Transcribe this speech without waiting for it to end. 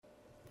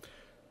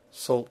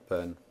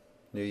Saltburn,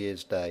 New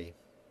Year's Day.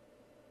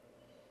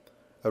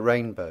 A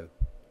rainbow,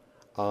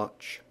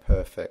 arch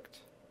perfect.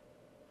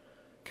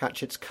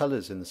 Catch its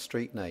colours in the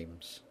street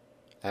names: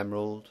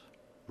 emerald,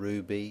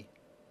 ruby,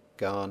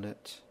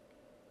 garnet.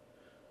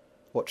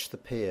 Watch the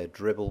pier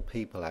dribble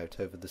people out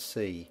over the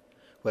sea,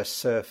 where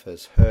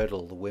surfers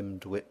hurdle the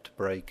wind-whipped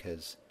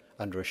breakers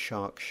under a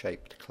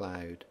shark-shaped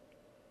cloud.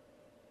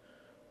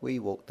 We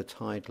walk the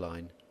tide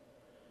line,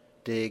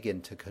 dig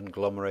into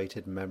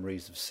conglomerated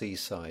memories of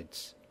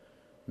seasides.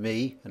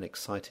 Me, an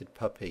excited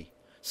puppy,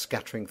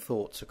 scattering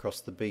thoughts across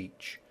the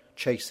beach,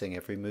 chasing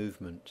every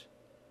movement.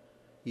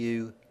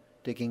 You,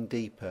 digging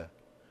deeper,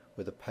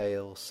 with a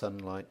pale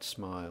sunlight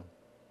smile.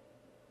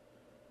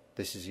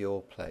 This is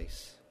your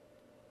place.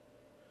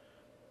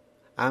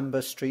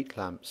 Amber street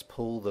lamps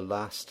pull the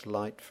last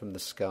light from the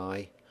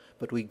sky,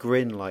 but we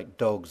grin like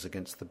dogs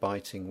against the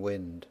biting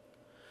wind,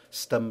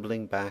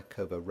 stumbling back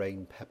over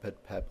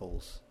rain-peppered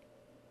pebbles,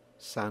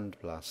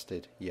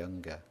 sand-blasted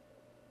younger.